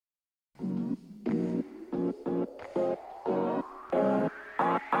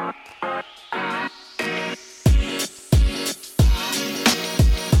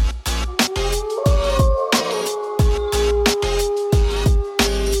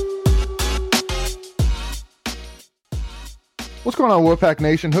What's going on, Wolfpack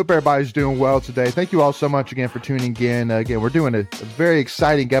Nation? Hope everybody's doing well today. Thank you all so much again for tuning in. Again, we're doing a very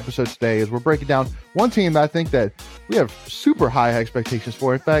exciting episode today as we're breaking down one team that I think that we have super high expectations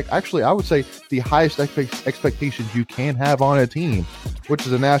for. In fact, actually, I would say the highest expectations you can have on a team, which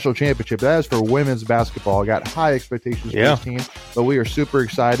is a national championship. That is for women's basketball. I got high expectations for this team, but we are super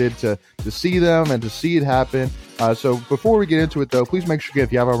excited to see them and to see it happen. So before we get into it, though, please make sure,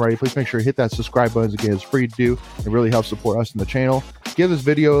 if you haven't already, please make sure to hit that subscribe button. Again, it's free to do. It really helps support us in the channel. Give this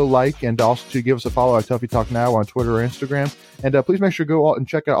video a like and also to give us a follow at Tuffy Talk Now on Twitter or Instagram. And please make sure to go out and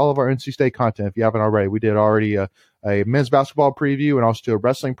check out all of our NC State content if you haven't already. We did already a men's basketball preview and also a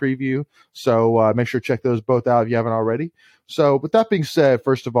wrestling preview. So make sure to check those both out if you haven't already. So with that being said,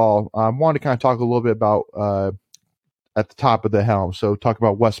 first of all, I wanted to kind of talk a little bit about at the top of the helm. So talk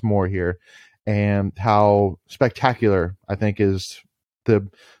about Wes Moore here and how spectacular I think is the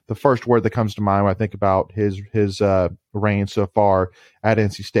first word that comes to mind when I think about his reign so far at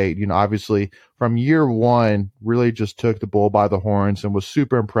NC State. You know, obviously from year one, really just took the bull by the horns and was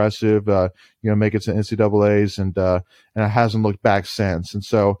super impressive. Make it to NCAAs and it hasn't looked back since. And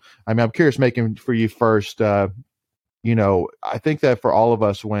so, I mean, I'm curious, making for you first. I think that for all of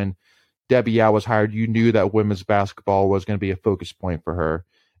us, when Debbie Yow was hired, you knew that women's basketball was going to be a focus point for her.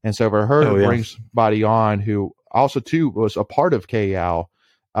 And so for her to bring somebody on who also, too, was a part of KYOW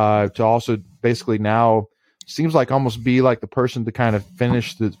to also basically now seems like almost be like the person to kind of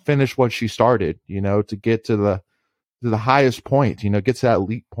finish what she started, to get to the highest point, get to that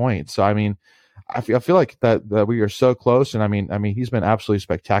elite point. So, I mean, I feel like that we are so close. And I mean, he's been absolutely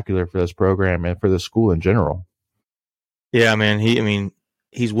spectacular for this program and for the school in general. Yeah, man.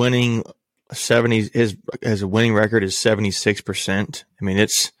 He's winning 70. His winning record is 76%.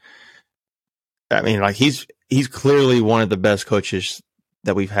 He's clearly one of the best coaches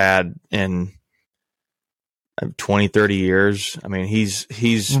that we've had in 20, 30 years. I mean,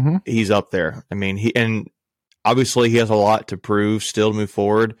 he's up there. I mean, and obviously he has a lot to prove still to move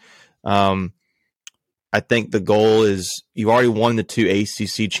forward. I think the goal is, you've already won the 2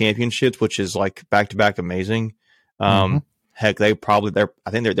 ACC championships, which is like back-to-back amazing. Heck, they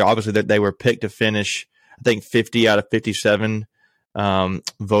were picked to finish, I think 50 out of 57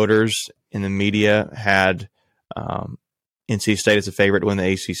 voters in the media had NC State as a favorite to win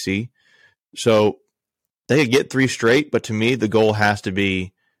the ACC. So they could get 3 straight, but to me, the goal has to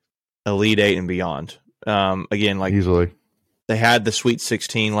be Elite 8 and beyond. Easily. They had the Sweet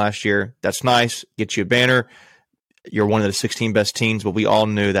 16 last year. That's nice. Get you a banner. You're one of the 16 best teams, but we all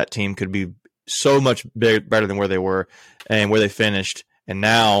knew that team could be so much better than where they were and where they finished. And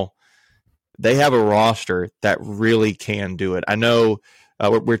now they have a roster that really can do it. I know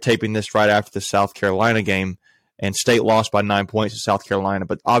we're taping this right after the South Carolina game, and State lost by 9 points to South Carolina.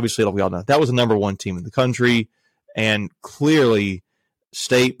 But obviously, we all know that was the number 1 team in the country, and clearly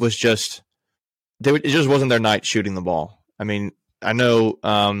State was it just wasn't their night shooting the ball. I mean, I know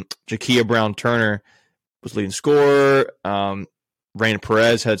Jakia Brown-Turner was leading scorer. Raina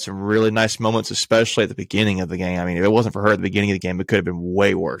Perez had some really nice moments, especially at the beginning of the game. I mean, if it wasn't for her at the beginning of the game, it could have been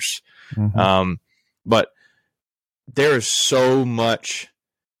way worse. But there is so much.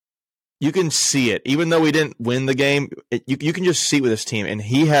 You can see it. Even though we didn't win the game, you can just see it with this team. And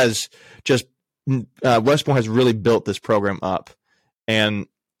he has Wes Moore has really built this program up. And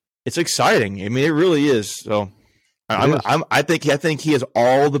it's exciting. I mean, it really is. So I think he has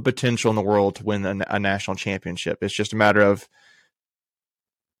all the potential in the world to win a national championship. It's just a matter of,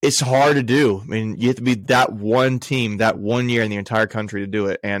 it's hard to do. I mean, you have to be that one team, that 1 year in the entire country to do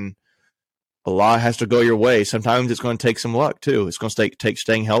it. And a lot has to go your way. Sometimes it's going to take some luck, too. It's going to take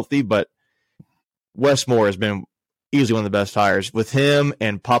staying healthy. But Wes Moore has been easily one of the best hires. With him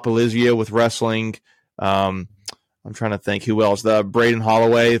and Papalizio with wrestling. I'm trying to think who else. Braden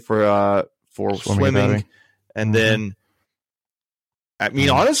Holloway for swimming. And then, I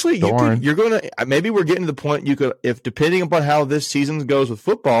mean, honestly, you're going to – maybe we're getting to the point if depending upon how this season goes with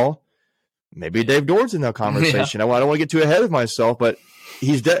football, maybe Dave Doran's in that conversation. Yeah. I don't want to get too ahead of myself, but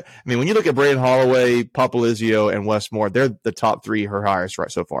he's I mean, when you look at Braden Holloway, Papalizio, and Wes Moore, they're the top 3 her hires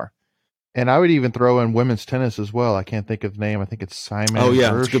right so far. And I would even throw in women's tennis as well. I can't think of the name. I think it's Simon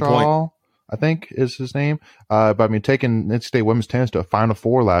that's a good point. I think is his name. But I mean, taking NC State women's tennis to a Final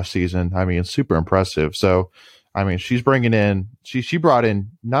Four last season, I mean, it's super impressive. So, I mean, she's bringing in, she brought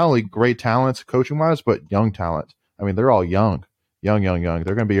in not only great talents coaching wise, but young talent. I mean, they're all young. They're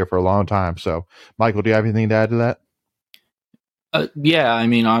going to be here for a long time. So, Michael, do you have anything to add to that? Yeah, I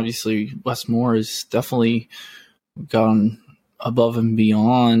mean, obviously, Wes Moore has definitely gone above and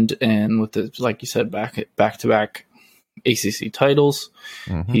beyond, and with the, like you said, back-to-back ACC titles,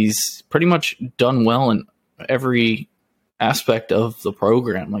 he's pretty much done well in every aspect of the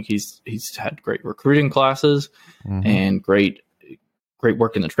program. Like he's had great recruiting classes and great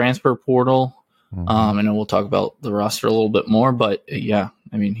work in the transfer portal. And we'll talk about the roster a little bit more, but yeah,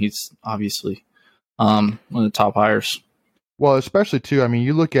 I mean, he's obviously one of the top hires. Well, especially too, I mean,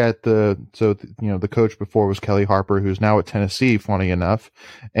 you look at the coach before was Kelly Harper, who's now at Tennessee, funny enough.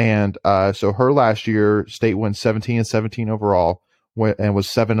 And so her last year, State went 17-17 overall and was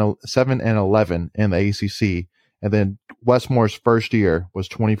 7-11 in the ACC. And then Westmore's first year was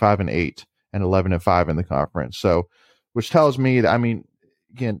 25-8 and 11-5 in the conference. So, which tells me that, I mean,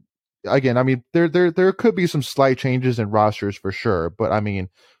 again, I mean, there could be some slight changes in rosters for sure, but I mean,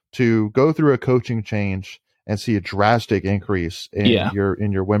 to go through a coaching change and see a drastic increase in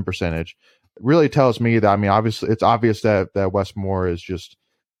your win percentage really tells me that, I mean, obviously it's obvious that Westmore is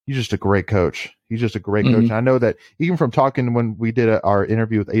he's just a great coach. He's just a great coach. And I know that even from talking when we did our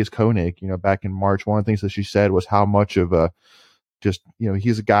interview with Ace Koenig, back in March, one of the things that she said was how much of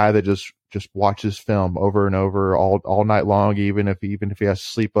he's a guy that just watches film over and over all night long, even if he has to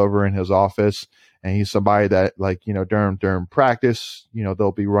sleep over in his office. And he's somebody that, like, during practice,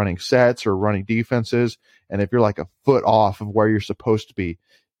 they'll be running sets or running defenses. And if you're like a foot off of where you're supposed to be,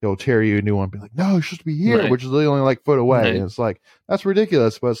 he'll tear you a new one and be like, no, you're supposed to be here, which is really only like foot away. Right. And it's like, that's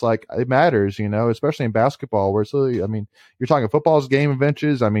ridiculous. But it's like, it matters, especially in basketball where it's really, I mean, you're talking football's a game of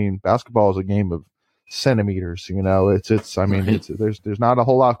inches. I mean, basketball is a game of centimeters, it's I mean, there's not a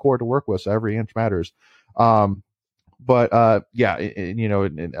whole lot of court to work with. So every inch matters. But yeah,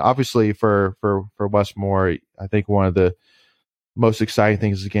 and obviously for Westmore, I think one of the most exciting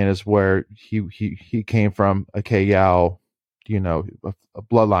things again is where he came from a Kay Yow, a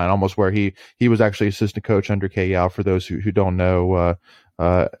bloodline almost, where he was actually assistant coach under Kay Yow. For those who don't know,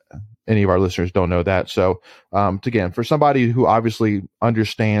 any of our listeners don't know that. So again, for somebody who obviously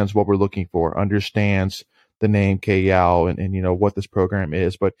understands what we're looking for, understands the name Kay Yow and what this program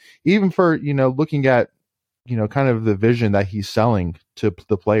is, but even for looking at kind of the vision that he's selling to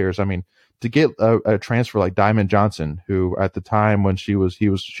the players. I mean, to get a transfer like Diamond Johnson, who at the time when she was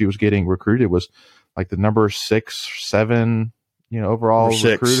getting recruited was like the number 6, 7, overall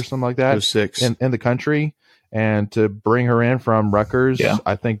recruit or something like that, 6 in the country, and to bring her in from Rutgers,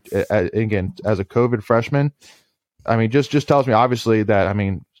 I think again as a COVID freshman, I mean, just tells me obviously that, I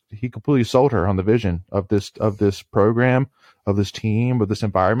mean, he completely sold her on the vision of this program, of this team, of this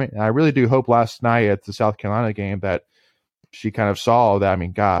environment. And I really do hope last night at the South Carolina game that she kind of saw that, I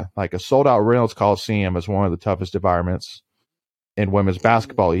mean, God, like a sold out Reynolds Coliseum is one of the toughest environments in women's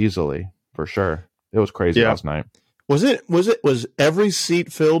basketball easily, for sure. It was crazy last night. Was every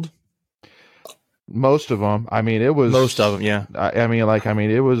seat filled? Most of them. I mean, it was most of them. Yeah.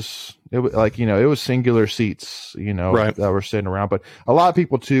 It was like, it was singular seats, right, that were sitting around, but a lot of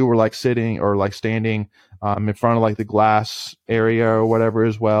people too were like sitting or like standing in front of like the glass area or whatever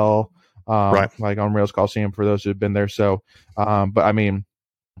as well. Right. Like on Reynolds Coliseum for those who've been there. So, but I mean,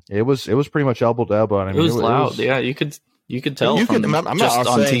 it was pretty much elbow to elbow. I mean, it was loud. Yeah. You could tell. I'm not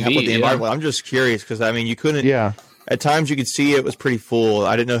on TV. I'm just curious because I mean, you couldn't. Yeah. At times you could see it was pretty full.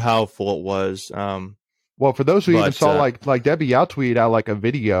 I didn't know how full it was. Well, for those who even saw like Debbie Yow tweeted out like a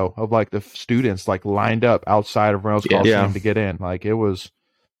video of like the students like lined up outside of Reynolds Coliseum to get in. Like it was,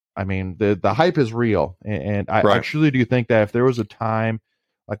 I mean, the hype is real. And I truly do think that if there was a time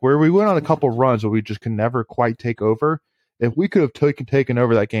like where we went on a couple runs where we just could never quite take over, if we could have taken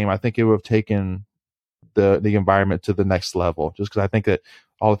over that game, I think it would have taken the environment to the next level, just because I think that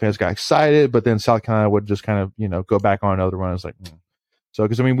all the fans got excited, but then South Carolina would just kind of, go back on another run. It's like, So,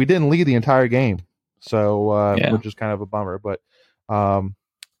 because I mean, we didn't lead the entire game. So, which is kind of a bummer, but I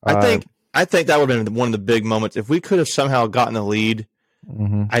think that would have been one of the big moments. If we could have somehow gotten the lead,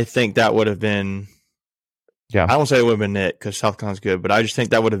 I think that would have been, I don't say it would have been it because South Carolina's good, but I just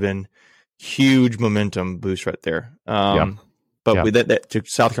think that would have been huge momentum boost right there. But with that, to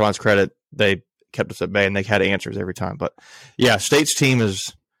South Carolina's credit, they kept us at bay and they had answers every time. But yeah, State's team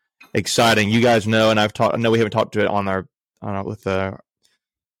is exciting. You guys know, and I know we haven't talked to it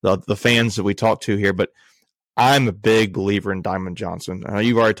with the fans that we talked to here, but I'm a big believer in Diamond Johnson.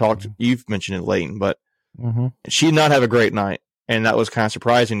 You've already talked, you've mentioned it, Leighton, but she did not have a great night, and that was kind of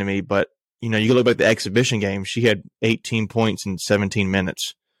surprising to me. But you look back at the exhibition game, she had 18 points in 17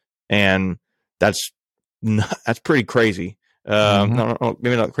 minutes, and that's pretty crazy.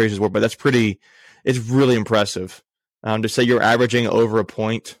 Maybe not crazy as word, but it's really impressive. To say you're averaging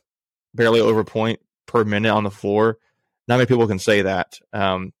barely over a point per minute on the floor. Not many people can say that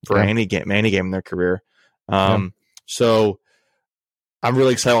for any game in their career. So I'm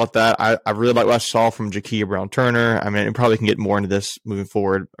really excited about that. I really like what I saw from Jakia Brown-Turner. I mean, and probably can get more into this moving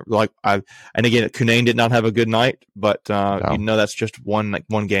forward. And again, Cunane did not have a good night, but that's just one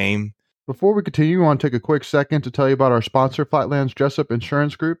game. Before we continue, I want to take a quick second to tell you about our sponsor, Flatlands Jessup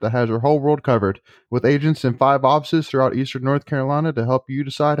Insurance Group, that has your whole world covered, with agents in 5 offices throughout eastern North Carolina to help you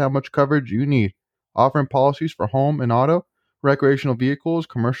decide how much coverage you need. Offering policies for home and auto, recreational vehicles,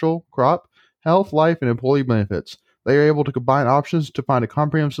 commercial, crop, health, life, and employee benefits. They are able to combine options to find a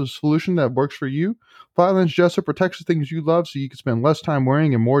comprehensive solution that works for you. Flatlands Jessup protects the things you love so you can spend less time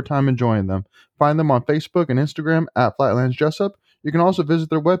worrying and more time enjoying them. Find them on Facebook and Instagram at Flatlands Jessup. You can also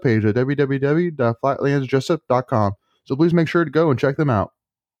visit their webpage at www.flatlandsjessup.com. So please make sure to go and check them out.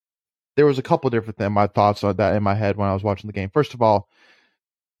 There was a couple different my thoughts on that in my head when I was watching the game. First of all,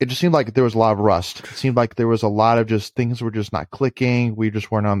 it just seemed like there was a lot of rust. It seemed like there was a lot of just things were just not clicking. We just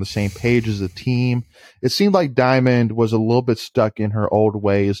weren't on the same page as a team. It seemed like Diamond was a little bit stuck in her old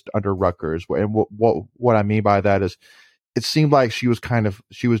ways under Rutgers. And what I mean by that is it seemed like she was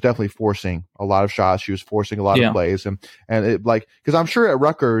definitely forcing a lot of shots. She was forcing a lot of plays. And it because I'm sure at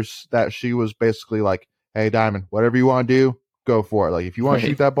Rutgers that she was basically like, hey, Diamond, whatever you want to do, go for it. Like, if you want to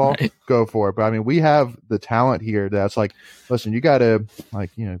shoot that ball, go for it. But I mean, we have the talent here that's like, listen, you got to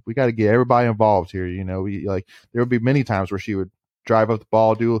we got to get everybody involved here. There would be many times where she would drive up the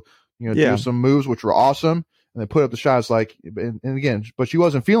ball, do some moves, which were awesome, and then put up the shots and again, but she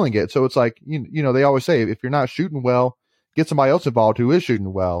wasn't feeling it. So it's like, they always say, if you're not shooting well, get somebody else involved who is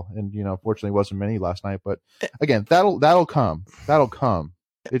shooting well. And, unfortunately wasn't many last night, but again, that'll come. That'll come.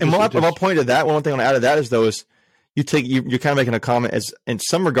 My point to that, one thing I want to add to that is you're kind of making a comment as in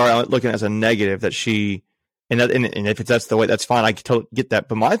some regard, I'm looking as a negative that she, and if that's the way, that's fine. I can totally get that.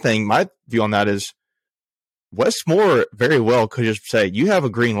 But my view on that is Westmore very well could just say, you have a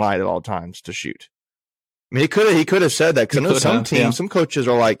green light at all times to shoot. I mean, he could have said that, because I know some teams, some coaches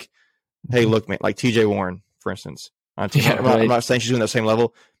are like, hey, look, man, like TJ Warren, for instance. I'm not saying she's doing that same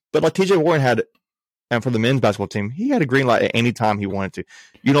level, but like TJ Warren had, and for the men's basketball team, he had a green light at any time he wanted to.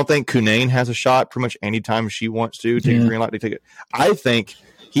 You don't think Cunane has a shot pretty much any time she wants to take a green light to take it? I think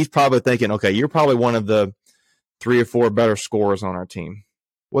he's probably thinking, okay, you're probably one of the 3 or 4 better scorers on our team.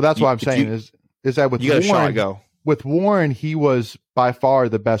 Well, that's what I'm saying is that with Warren, with Warren, he was by far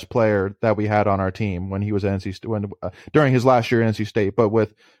the best player that we had on our team when he was at NC State, during his last year at NC State. But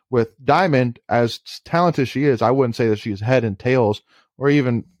with Diamond, as talented as she is, I wouldn't say that she's head and tails or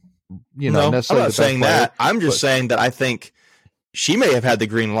even necessarily. I'm not saying that. I'm just saying that I think she may have had the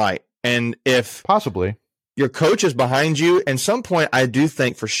green light, and if possibly your coach is behind you, at some point, I do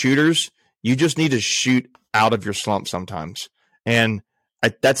think for shooters, you just need to shoot out of your slump sometimes, and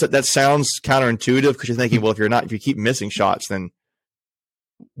that sounds counterintuitive because you're thinking, well, if you keep missing shots, then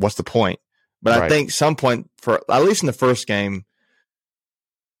what's the point? But I think some point, for at least in the first game,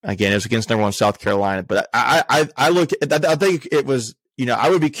 again, it was against number 1 South Carolina, but I think it was.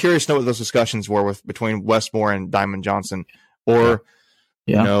 I would be curious to know what those discussions were between Westmore and Diamond Johnson, or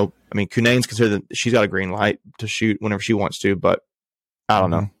I mean, Cunane's considered that she's got a green light to shoot whenever she wants to, but I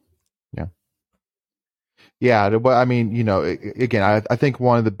don't know. Yeah. But I mean, again, I think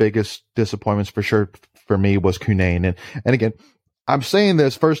one of the biggest disappointments for sure for me was Cunane, and again, I'm saying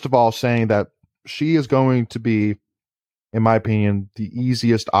this first of all, saying that she is going to be, in my opinion, the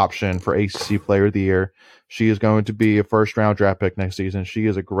easiest option for ACC Player of the Year. She is going to be a first-round draft pick next season. She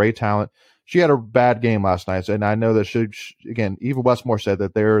is a great talent. She had a bad game last night, and I know that again, Eva Westmore said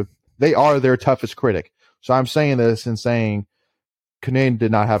that they are their toughest critic. So I'm saying this and saying Cunane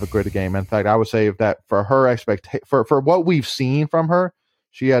did not have a great game. In fact, I would say that for her for what we've seen from her,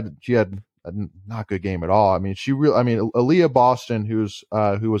 she had a not good game at all. I mean, Aaliyah Boston, who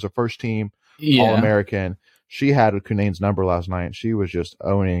was a first-team All-American. She had Cunane's number last night. She was just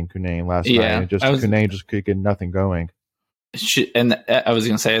owning Cunane last night. And Cunane just could get nothing going. And I was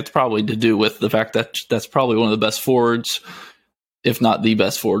going to say, it's probably to do with the fact that that's probably one of the best forwards, if not the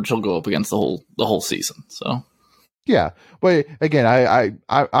best forward, she'll go up against the whole season. So, yeah. But again,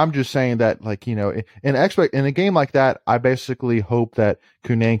 I'm just saying that, in a game like that, I basically hope that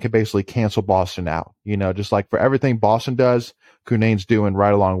Cunane can basically cancel Boston out. Just like for everything Boston does, Cunane's doing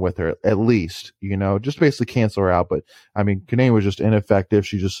right along with her, at least, just basically cancel her out. But I mean, Cunane was just ineffective.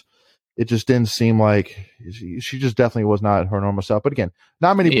 It just didn't seem like she just definitely was not her normal self. But again,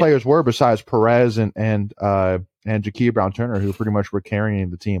 not many players were besides Perez and Jakia Brown-Turner, who pretty much were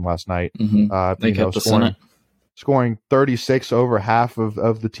carrying the team last night. They kept scoring 36 over half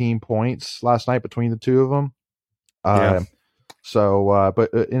of the team points last night between the two of them. And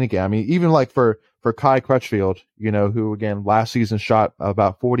again, I mean, even like for Kai Crutchfield, who again last season shot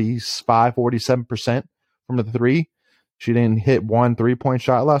about 47% from the 3. She didn't hit 1 3-point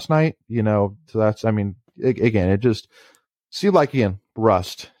shot last night. So that's, again, it just seemed like, again,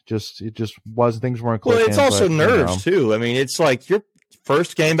 rust. It just wasn't, things weren't clicking. Well, it's also nerves too. It's like your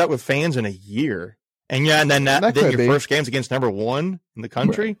first game back with fans in a year, and then your first game's against number 1 in the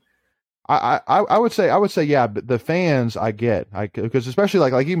country. I would say, yeah, but the fans I get, because especially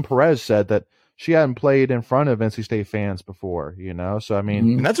like even Perez said that she hadn't played in front of NC State fans before, So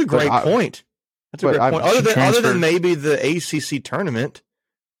and that's a great point. That's a great point. Other than maybe the ACC tournament.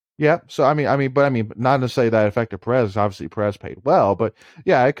 Yeah. So but not to say that affected Perez. Obviously, Perez paid well, but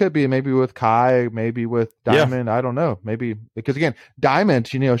yeah, it could be maybe with Kai, maybe with Diamond. Yeah. I don't know. Maybe because again, Diamond,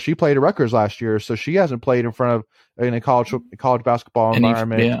 she played at Rutgers last year, so she hasn't played in front of in a college basketball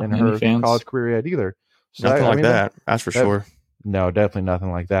environment in her college career yet either. So nothing like that. That's for sure. No, definitely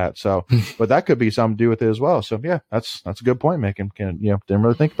nothing like that. So, but that could be something to do with it as well. So yeah, that's a good point, making. Didn't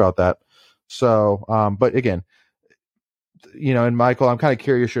really think about that. So, but again. And Michael, I'm kind of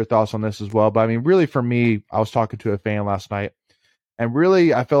curious your thoughts on this as well. But really for me, I was talking to a fan last night, and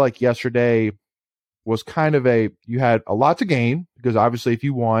really I felt like yesterday was kind of you had a lot to gain because obviously if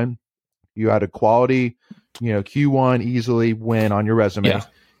you won, you had a quality, Q1 easily win on your resume. Yeah.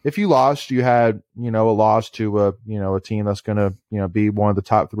 If you lost, you had, a loss to a team that's going to, be one of the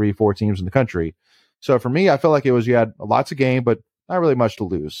top 3-4 teams in the country. So for me, I felt like you had a lot to gain, but not really much to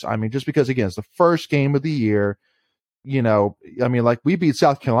lose. Just because again, it's the first game of the year. Like we beat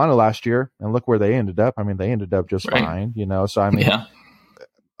South Carolina last year and look where they ended up. They ended up just fine, so yeah.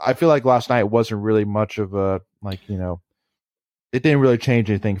 I feel like last night wasn't really much of a, it didn't really change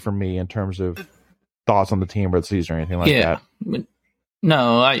anything for me in terms of thoughts on the team or the season or anything like that.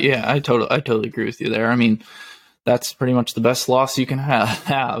 No, I totally agree with you there. That's pretty much the best loss you can have.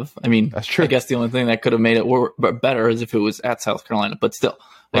 That's true. I guess the only thing that could have made it better is if it was at South Carolina, but still.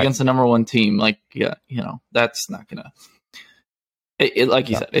 Against the number 1 team, that's not gonna. Like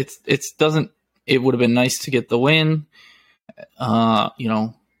you said, it would have been nice to get the win.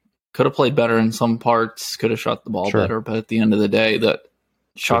 Could have played better in some parts. Could have shot the ball better, but at the end of the day, that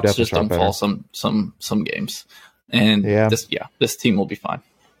shots just don't fall some games. And this team will be fine.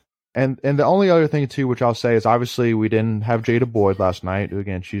 And the only other thing too, which I'll say is obviously we didn't have Jada Boyd last night.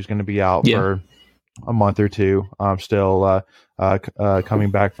 Again, she's going to be out for a month or two. Still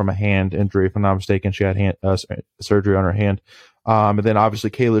coming back from a hand injury, if I'm not mistaken. She had surgery on her hand. And then obviously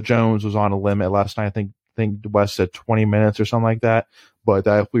Kayla Jones was on a limit last night. I think West said 20 minutes or something like that. But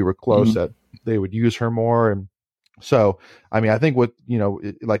that if we were close, that they would use her more. And so, I think what,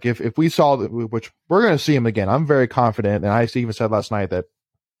 like if we saw that, which we're going to see him again, I'm very confident. And I even said last night that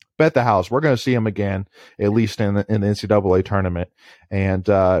bet the house we're going to see him again, at least in the NCAA tournament, and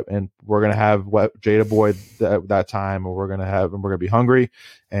we're going to have Jada Boyd that time, and we're going to be hungry,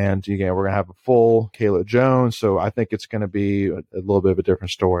 and again we're going to have a full Kayla Jones. So I think it's going to be a little bit of a different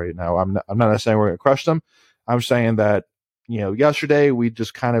story. Now I'm not saying we're going to crush them. I'm saying that yesterday we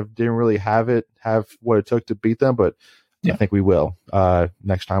just kind of didn't really have what it took to beat them, but I think we will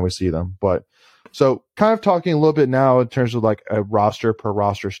next time we see them. But so kind of talking a little bit now in terms of like a roster per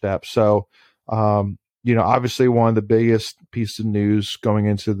roster step. So, obviously one of the biggest pieces of news going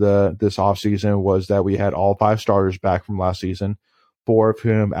into this offseason was that we had all 5 starters back from last season, 4 of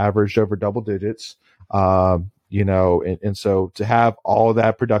whom averaged over double digits. And so to have all of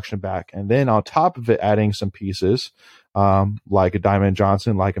that production back, and then on top of it, adding some pieces, like a Diamond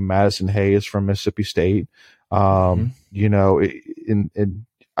Johnson, like a Madison Hayes from Mississippi State.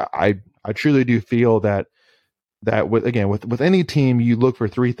 I truly do feel that with any team, you look for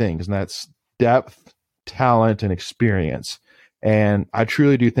 3 things, and that's depth, talent, and experience. And I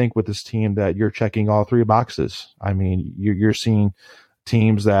truly do think with this team that you're checking all 3 boxes. You're seeing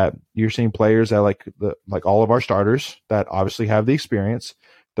players that like all of our starters that obviously have the experience.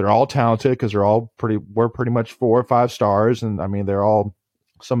 They're all talented because we're pretty much 4 or 5 stars, and they're all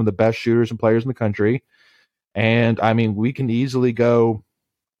some of the best shooters and players in the country. And we can easily go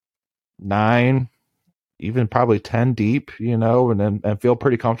 9, even probably 10 deep, and feel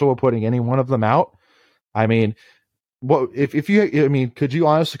pretty comfortable putting any one of them out. What if you? Could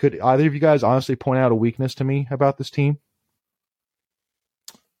either of you guys honestly point out a weakness to me about this team?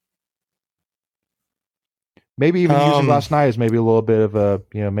 Maybe even using last night is maybe a little bit of a,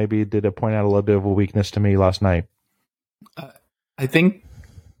 maybe did it point out a little bit of a weakness to me last night? I think.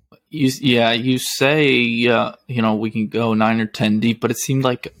 You say, we can go 9 or 10 deep, but it seemed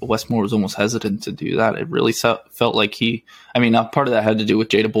like Westmore was almost hesitant to do that. It really felt like part of that had to do with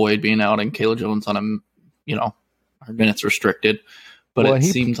Jada Boyd being out and Kayla Jones on her minutes restricted. But it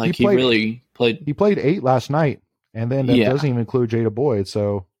seems like he really played. He played 8 last night, and then that doesn't even include Jada Boyd.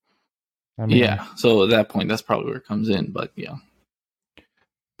 So, I mean, yeah. So at that point, that's probably where it comes in. But yeah,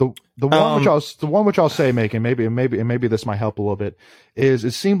 the one which I'll say, Macon, maybe this might help a little bit, is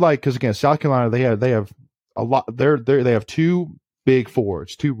it seemed like, because again, South Carolina, they have a lot. They have two big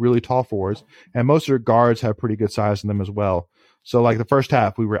forwards, two really tall forwards, and most of their guards have pretty good size in them as well. So like the first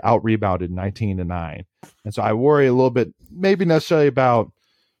half, we were out rebounded 19-9, and so I worry a little bit, maybe necessarily about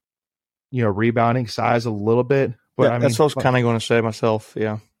rebounding size a little bit. But yeah, that's what I was kind of going to say myself.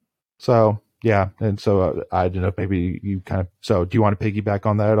 Yeah. So yeah, and so I don't know. Maybe you kind of. So do you want to piggyback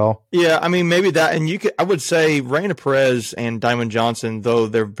on that at all? Yeah, I mean maybe that, and I would say Raina Perez and Diamond Johnson, though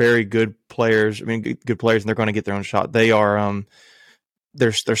they're very good players. I mean, good players, and they're going to get their own shot. They are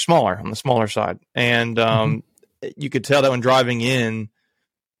they're smaller, on the smaller side, and you could tell that when driving in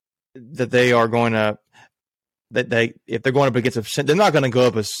that they are going to if they're going up against they're not going to go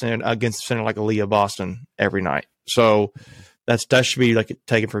up against a center like Aaliyah Boston every night. So that should be like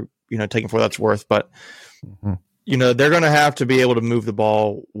taken for what that's worth. But they're going to have to be able to move the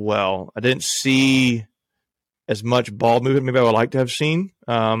ball well. I didn't see as much ball movement maybe I would like to have seen.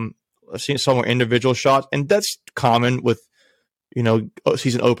 I've seen some more individual shots, and that's common with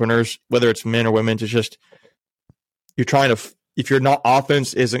season openers, whether it's men or women. It's just you're trying to. If your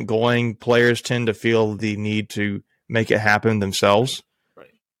offense isn't going, players tend to feel the need to make it happen themselves.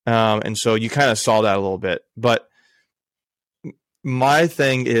 Right. And so you kind of saw that a little bit. But my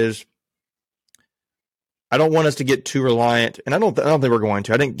thing is, I don't want us to get too reliant, and I don't think we're going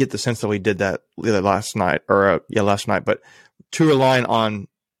to. I didn't get the sense that we did that last night, but too reliant on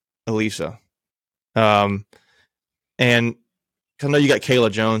Elisa. And I know you got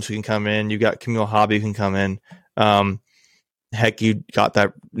Kayla Jones who can come in. You got Camille Hobby who can come in. Heck, you got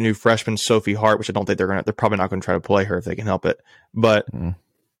that new freshman Sophie Hart, which I don't think they're probably not going to try to play her if they can help it. But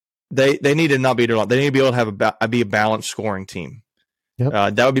they need to not be they need to be able to have be a balanced scoring team.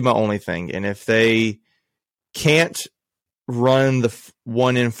 Yep. That would be my only thing. And if they can't run the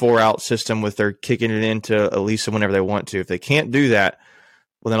 1 in 4 out system with their kicking it into Elisa whenever they want to, if they can't do that,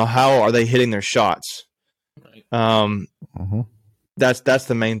 well then how are they hitting their shots? Right. That's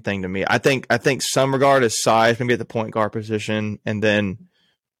the main thing to me. I think some regard is size, maybe at the point guard position, and then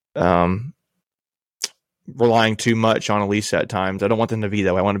relying too much on Elisa at times. I don't want them to be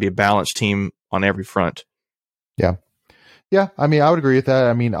that way. I want to be a balanced team on every front. Yeah. Yeah, I mean, I would agree with that.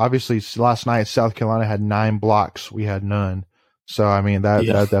 I mean, obviously, last night South Carolina had 9 blocks. We had none. So, I mean, that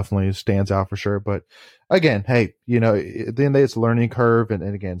definitely stands out for sure. But, again, hey, at the end of the day, it's a learning curve. And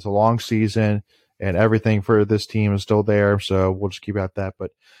again, it's a long season. And everything for this team is still there. So we'll just keep at that.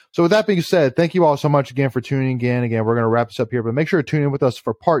 But so with that being said, thank you all so much again for tuning in. Again, we're going to wrap this up here, but make sure to tune in with us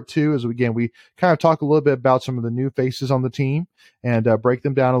for part 2 as we kind of talk a little bit about some of the new faces on the team and break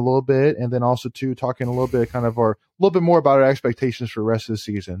them down a little bit. And then also talking a little bit more about our expectations for the rest of the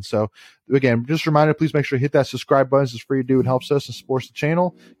season. So again, just a reminder, please make sure to hit that subscribe button. It's free to do. It helps us and supports the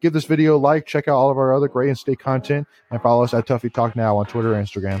channel. Give this video a like, check out all of our other great in-state content, and follow us at Tuffy Talk Now on Twitter and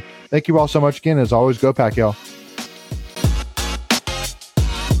Instagram. Thank you all so much again. As always, go Pack, y'all.